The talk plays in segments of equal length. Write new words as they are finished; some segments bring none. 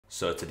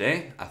So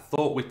today I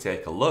thought we'd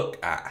take a look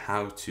at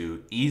how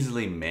to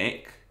easily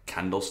make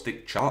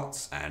candlestick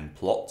charts and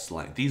plots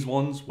like these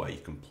ones where you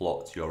can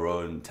plot your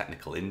own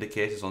technical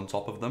indicators on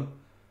top of them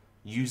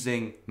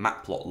using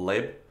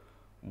matplotlib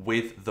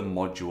with the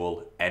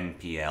module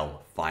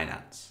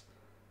mplfinance.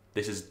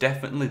 This is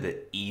definitely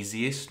the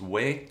easiest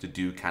way to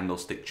do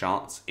candlestick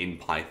charts in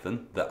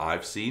Python that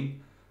I've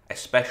seen,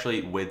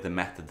 especially with the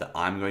method that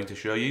I'm going to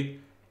show you,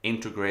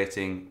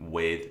 integrating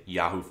with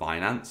Yahoo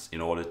Finance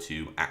in order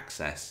to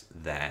access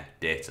their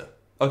data.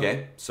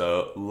 Okay,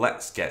 so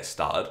let's get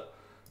started.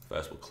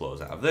 First we'll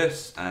close out of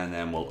this and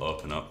then we'll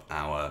open up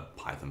our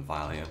Python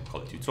file here,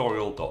 call it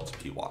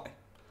tutorial.py.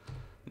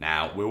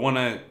 Now we want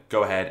to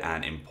go ahead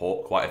and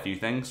import quite a few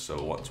things. So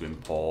we want to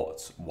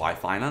import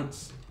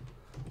yfinance.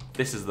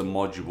 This is the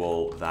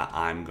module that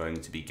I'm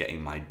going to be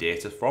getting my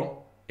data from.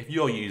 If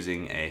you're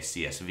using a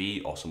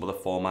CSV or some other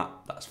format,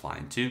 that's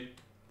fine too.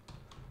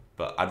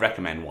 But I'd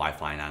recommend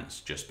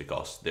yfinance just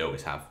because they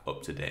always have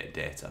up-to-date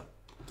data.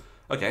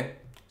 Okay,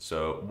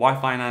 so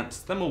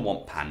yfinance, then we'll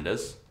want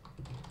pandas.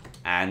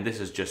 And this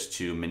is just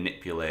to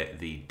manipulate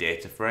the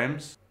data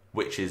frames,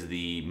 which is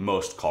the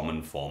most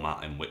common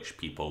format in which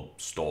people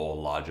store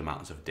large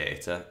amounts of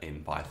data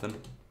in Python.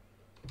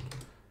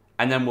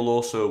 And then we'll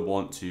also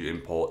want to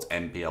import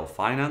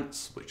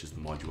mplfinance, which is the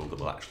module that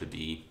we'll actually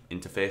be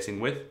interfacing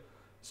with.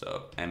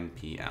 So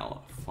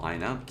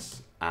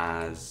mplfinance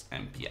as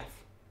MPF.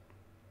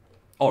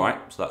 All right,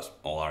 so that's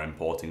all our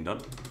importing done.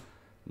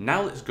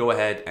 Now let's go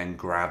ahead and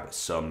grab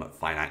some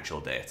financial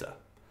data.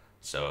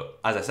 So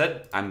as I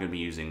said, I'm going to be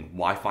using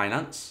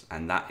yfinance,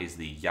 and that is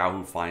the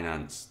Yahoo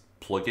Finance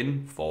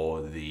plugin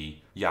for the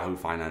Yahoo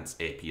Finance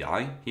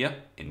API here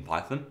in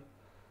Python.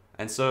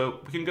 And so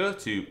we can go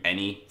to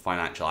any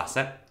financial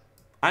asset.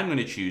 I'm going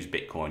to choose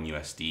Bitcoin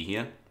USD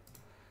here.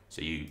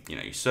 So you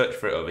search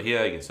for it over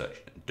here. You can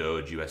search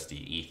Doge USD,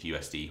 ETH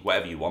USD,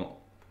 whatever you want.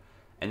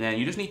 And then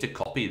you just need to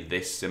copy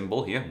this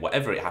symbol here,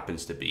 whatever it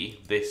happens to be.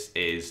 This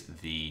is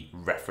the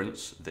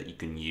reference that you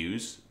can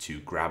use to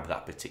grab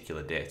that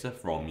particular data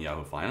from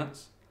Yahoo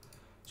Finance.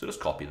 So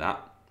just copy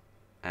that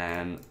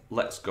and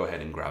let's go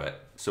ahead and grab it.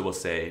 So we'll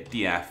say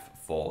df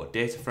for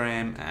data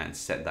frame and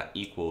set that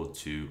equal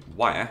to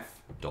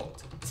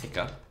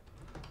yf.ticker.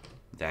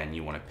 Then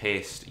you want to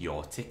paste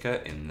your ticker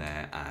in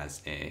there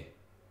as a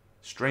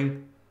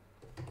string.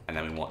 And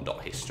then we want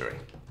 .history.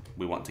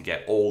 We want to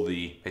get all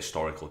the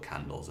historical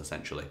candles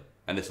essentially,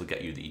 and this will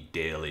get you the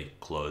daily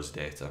close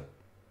data.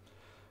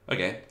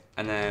 Okay,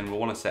 and then we'll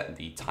want to set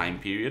the time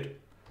period,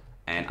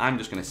 and I'm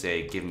just going to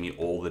say give me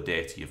all the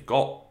data you've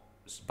got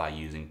by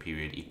using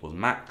period equals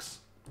max,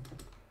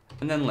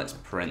 and then let's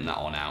print that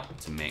on out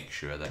to make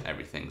sure that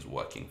everything's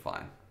working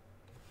fine.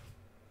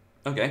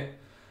 Okay,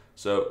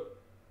 so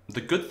the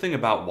good thing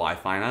about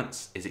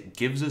yfinance is it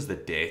gives us the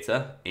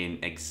data in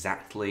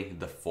exactly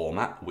the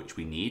format which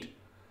we need.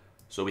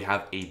 So we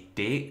have a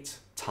date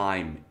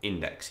time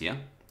index here.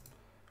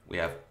 We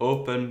have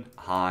open,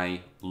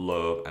 high,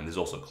 low, and there's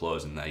also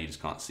close in there, you just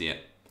can't see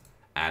it.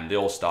 And they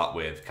all start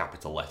with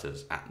capital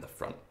letters at the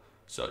front.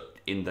 So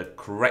in the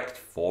correct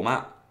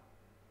format,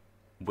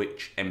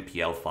 which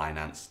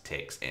mplfinance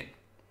takes in.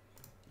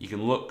 You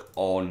can look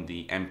on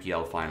the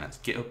mplfinance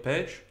GitHub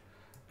page,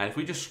 and if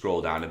we just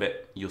scroll down a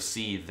bit, you'll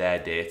see their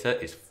data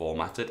is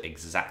formatted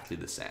exactly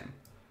the same.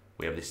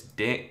 We have this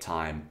date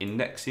time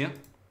index here.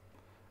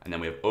 And then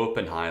we have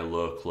open, high,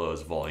 low,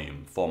 close,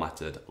 volume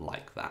formatted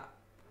like that.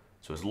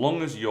 So as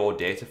long as your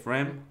data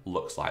frame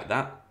looks like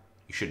that,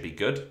 you should be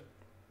good.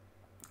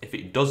 If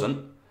it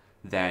doesn't,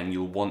 then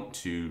you'll want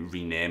to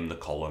rename the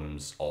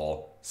columns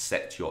or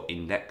set your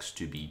index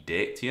to be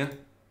date here,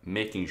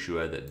 making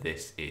sure that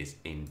this is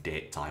in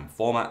date time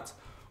format.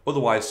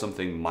 Otherwise,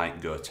 something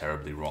might go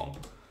terribly wrong.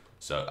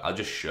 So I'll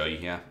just show you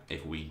here.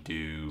 If we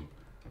do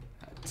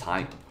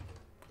type,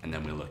 and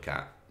then we look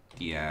at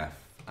df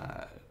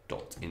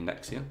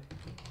index here.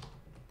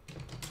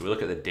 So we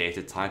look at the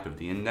data type of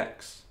the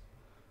index.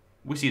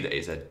 We see that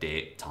it's a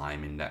date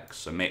time index,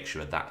 so make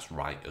sure that's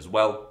right as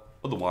well.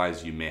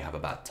 Otherwise, you may have a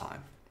bad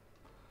time.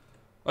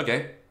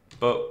 Okay,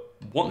 but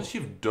once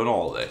you've done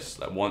all this,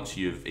 like once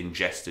you've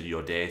ingested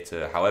your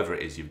data, however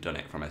it is you've done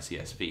it from a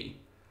CSV,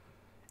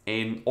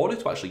 in order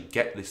to actually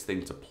get this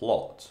thing to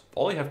plot,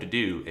 all you have to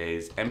do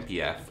is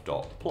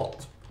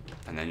mpf.plot,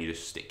 and then you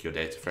just stick your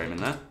data frame in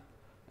there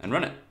and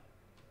run it.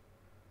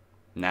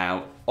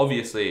 Now,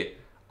 obviously,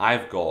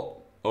 I've got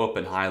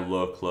open, high,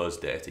 low, close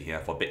data here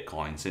for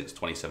Bitcoin since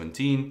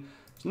 2017.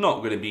 It's not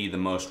going to be the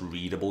most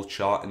readable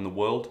chart in the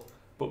world,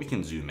 but we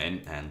can zoom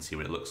in and see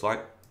what it looks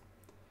like.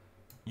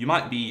 You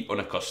might be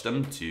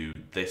unaccustomed to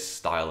this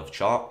style of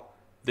chart.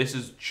 This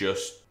is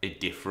just a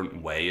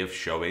different way of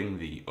showing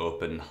the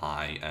open,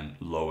 high, and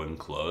low and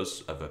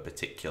close of a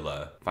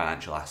particular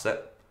financial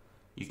asset.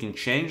 You can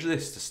change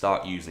this to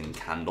start using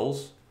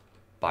candles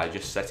by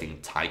just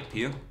setting type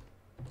here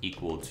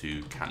equal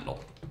to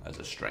candle as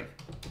a string.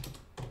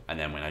 And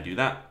then when I do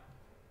that,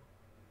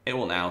 it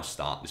will now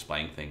start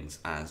displaying things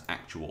as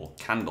actual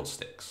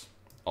candlesticks.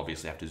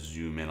 Obviously I have to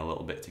zoom in a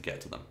little bit to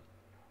get to them.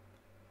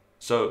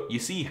 So you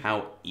see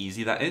how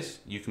easy that is?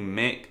 You can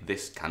make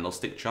this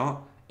candlestick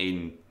chart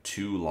in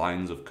 2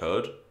 lines of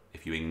code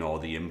if you ignore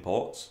the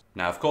imports.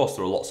 Now, of course,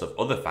 there are lots of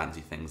other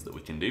fancy things that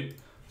we can do.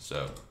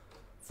 So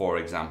for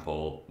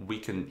example, we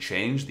can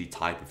change the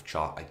type of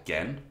chart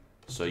again.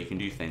 So you can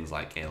do things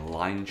like a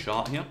line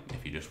chart here.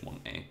 If you just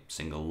want a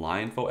single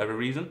line for whatever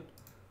reason,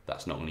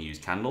 that's not going to use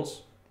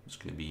candles. It's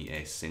going to be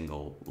a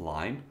single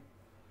line.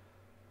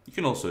 You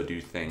can also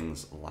do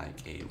things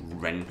like a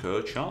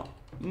Renko chart.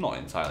 I'm not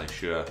entirely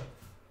sure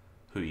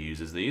who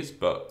uses these,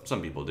 but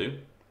some people do.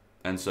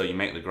 And so you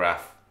make the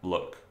graph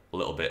look a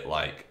little bit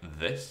like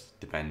this,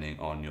 depending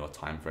on your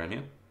time frame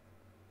here.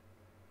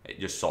 It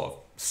just sort of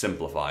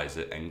simplifies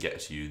it and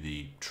gets you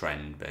the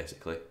trend,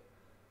 basically.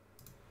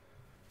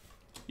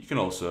 You can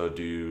also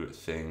do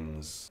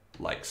things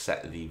like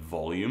set the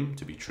volume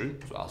to be true.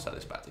 So I'll set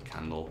this back to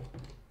candle.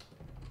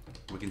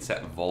 We can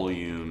set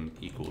volume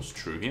equals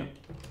true here.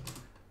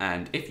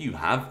 And if you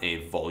have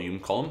a volume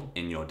column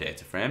in your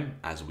data frame,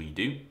 as we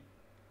do,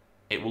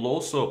 it will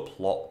also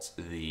plot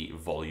the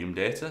volume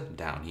data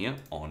down here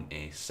on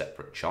a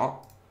separate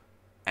chart.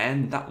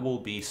 And that will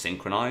be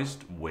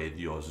synchronized with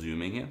your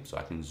zooming here. So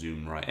I can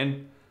zoom right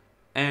in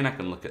and I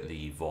can look at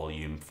the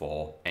volume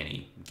for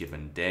any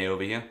given day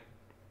over here.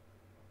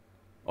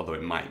 Although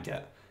it might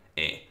get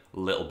a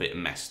little bit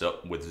messed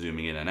up with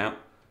zooming in and out.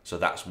 So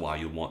that's why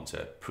you want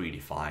to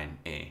predefine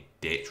a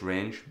date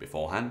range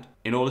beforehand.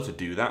 In order to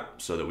do that,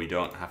 so that we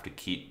don't have to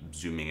keep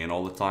zooming in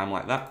all the time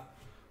like that,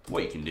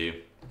 what you can do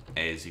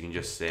is you can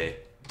just say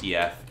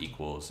df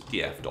equals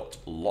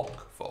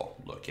df.lock for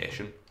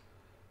location.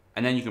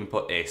 And then you can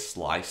put a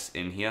slice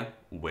in here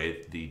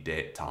with the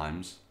date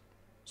times.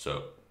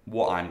 So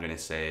what I'm going to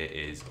say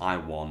is I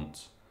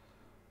want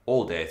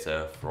all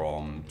data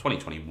from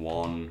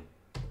 2021,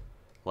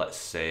 let's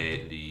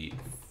say the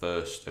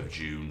 1st of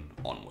June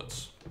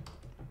onwards.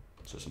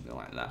 So something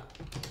like that.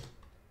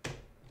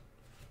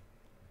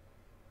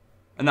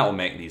 And that will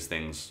make these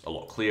things a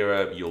lot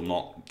clearer. You'll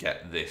not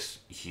get this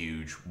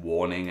huge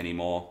warning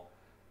anymore.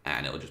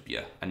 And it'll just be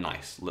a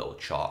nice little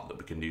chart that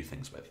we can do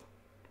things with.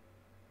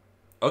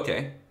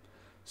 Okay,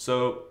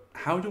 so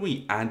how do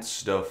we add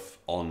stuff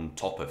on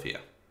top of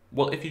here?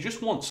 Well, if you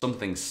just want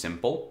something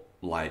simple,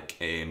 like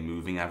a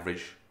moving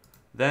average,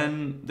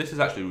 then this is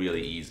actually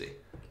really easy.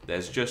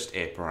 There's just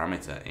a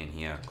parameter in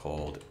here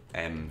called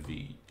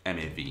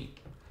MAV,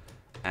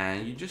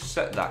 and you just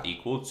set that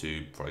equal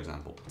to, for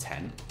example,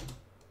 10,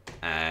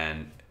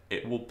 and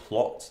it will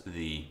plot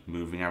the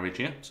moving average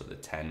here, so the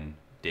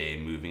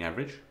 10-day moving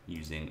average,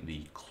 using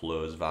the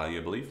close value,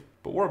 I believe.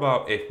 But what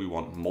about if we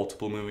want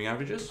multiple moving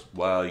averages?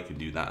 Well, you can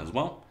do that as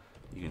well.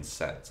 You can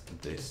set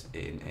this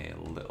in a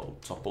little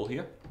tuple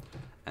here,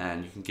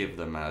 and you can give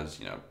them as,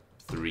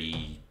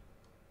 3,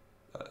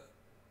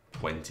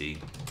 20,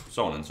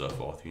 so on and so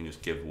forth. You can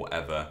just give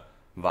whatever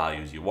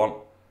values you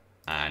want,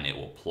 and it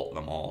will plot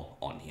them all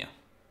on here.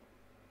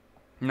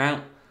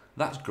 Now,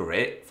 that's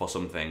great for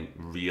something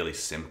really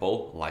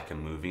simple, like a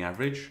moving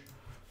average.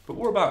 But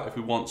what about if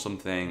we want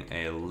something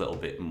a little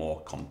bit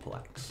more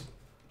complex?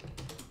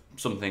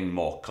 Something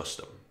more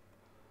custom?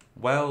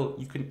 Well,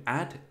 you can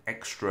add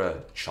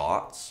extra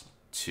charts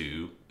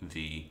to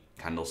the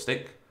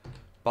candlestick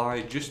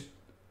by just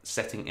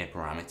setting a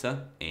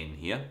parameter in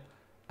here,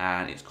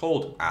 and it's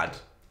called add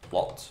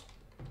plot.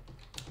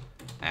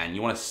 And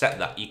you want to set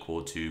that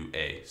equal to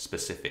a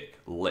specific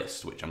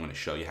list, which I'm going to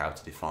show you how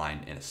to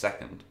define in a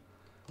second.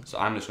 So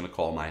I'm just going to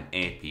call mine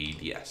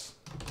APDS.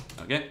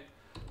 Okay,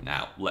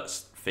 now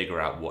let's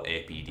figure out what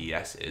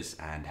APDS is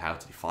and how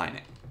to define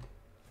it.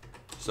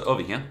 So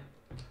over here,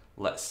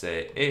 let's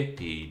say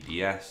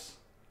APDS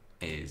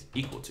is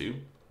equal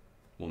to,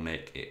 we'll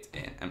make it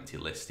an empty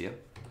list here.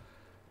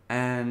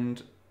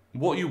 And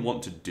what you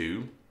want to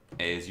do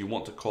is you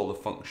want to call the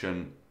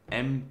function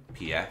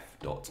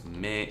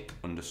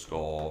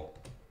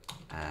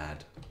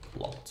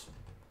mpf.make_add_plot.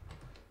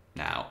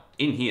 Now,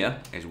 in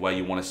here is where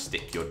you want to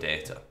stick your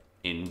data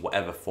in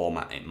whatever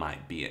format it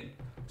might be in.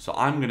 So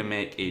I'm going to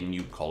make a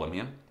new column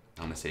here.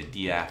 I'm going to say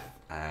df,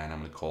 and I'm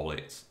going to call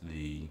it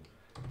the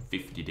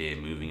 50-day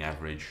moving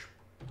average.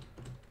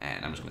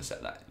 And I'm just going to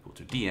set that equal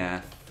to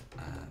df,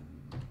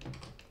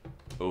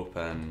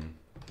 open,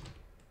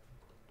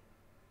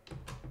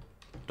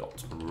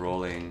 dot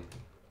rolling,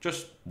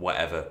 just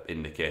whatever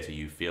indicator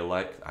you feel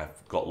like.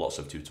 I've got lots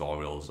of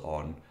tutorials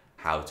on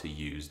how to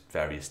use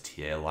various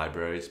TA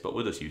libraries, but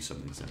we'll just use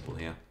something simple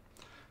here.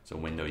 So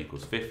window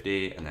equals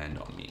 50 and then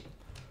 .me.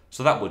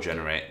 So that will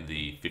generate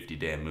the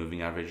 50-day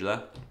moving average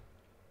there.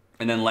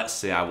 And then let's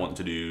say I want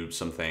to do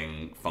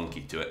something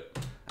funky to it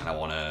and I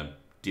want to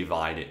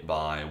divide it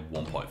by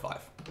 1.5.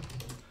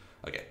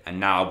 Okay, and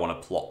now I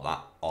want to plot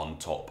that on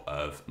top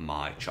of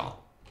my chart.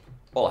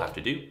 All I have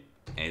to do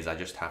is I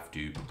just have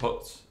to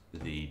put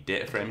the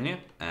data frame here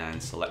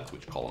and select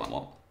which column I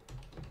want.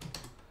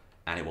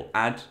 And it will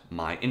add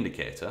my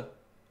indicator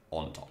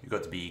on top. You've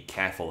got to be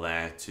careful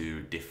there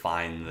to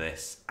define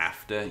this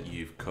after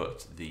you've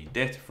cut the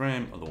data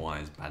frame,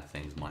 otherwise bad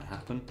things might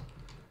happen.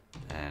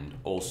 And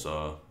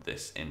also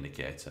this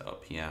indicator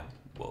up here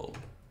will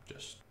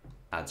just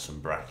add some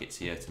brackets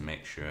here to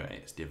make sure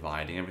it's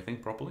dividing everything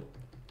properly.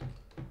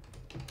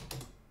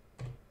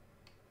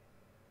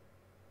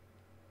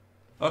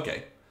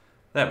 Okay,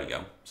 there we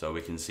go. So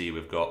we can see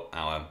we've got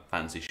our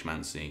fancy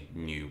schmancy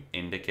new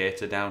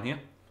indicator down here.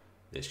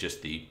 It's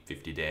just the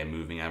 50-day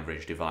moving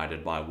average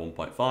divided by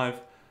 1.5,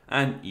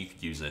 and you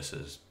could use this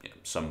as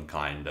some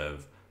kind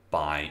of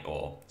buy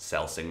or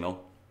sell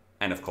signal.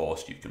 And of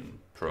course, you can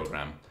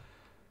program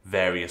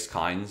various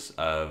kinds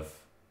of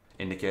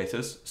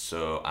indicators.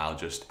 So I'll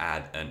just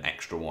add an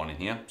extra one in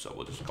here. So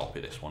we'll just copy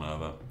this one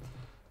over,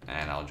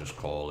 and I'll just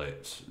call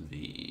it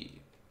the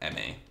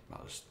MA.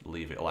 I'll just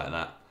leave it like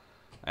that.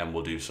 And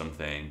we'll do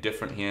something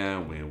different here.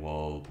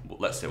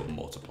 Let's say we'll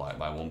multiply it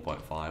by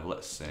 1.5.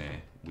 Let's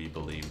say we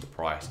believe the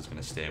price is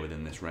going to stay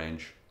within this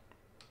range.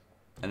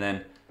 And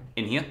then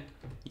in here,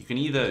 you can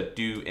either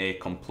do a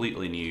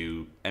completely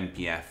new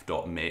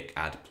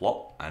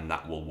mpf.makeAddPlot, and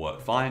that will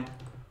work fine.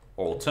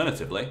 Or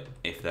alternatively,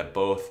 if they're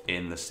both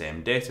in the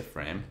same data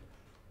frame,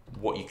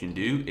 what you can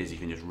do is you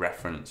can just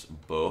reference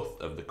both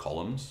of the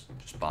columns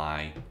just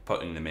by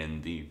putting them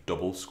in the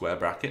double square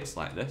brackets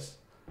like this.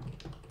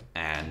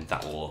 And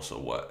that will also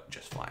work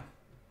just fine.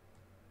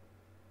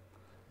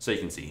 So you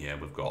can see here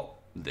we've got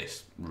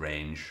this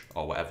range,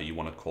 or whatever you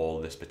want to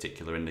call this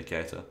particular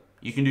indicator.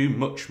 You can do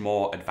much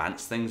more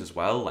advanced things as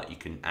well, like you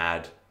can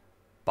add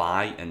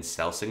buy and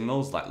sell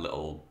signals, like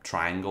little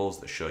triangles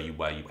that show you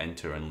where you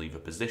enter and leave a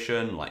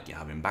position, like you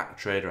have in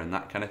Backtrader and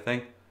that kind of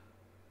thing.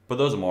 But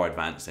those are more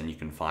advanced, and you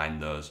can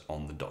find those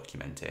on the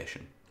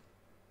documentation.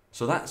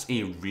 So that's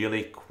a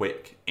really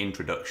quick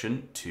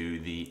introduction to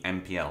the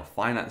MPL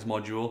Finance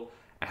module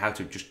and how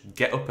to just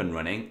get up and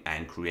running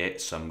and create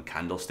some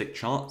candlestick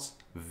charts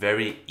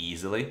very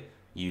easily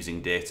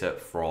using data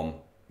from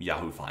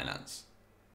Yahoo Finance.